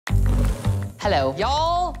Hello,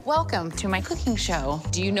 y'all. Welcome to my cooking show.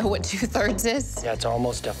 Do you know what 2/3 is? Yeah, it's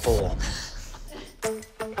almost a full.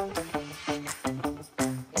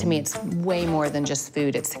 To me, it's way more than just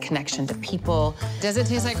food. It's a connection to people. Does it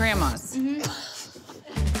taste like grandma's?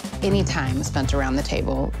 Mm-hmm. Any time spent around the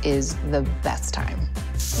table is the best time.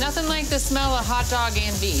 Nothing like the smell of hot dog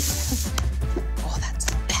and beef. Oh, that's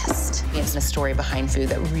the best. It's the story behind food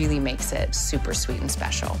that really makes it super sweet and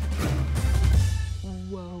special.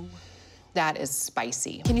 Whoa. That is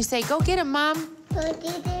spicy. Can you say, go get him, Mom? Go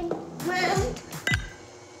get him, Mom.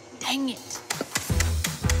 Dang it.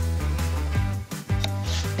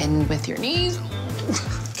 Bend with your knees.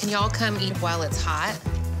 Can y'all come eat while it's hot?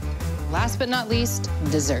 Last but not least,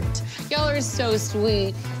 dessert. Y'all are so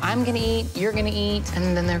sweet. I'm gonna eat, you're gonna eat,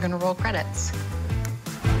 and then they're gonna roll credits.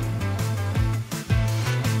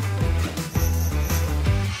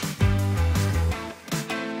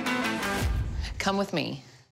 Come with me.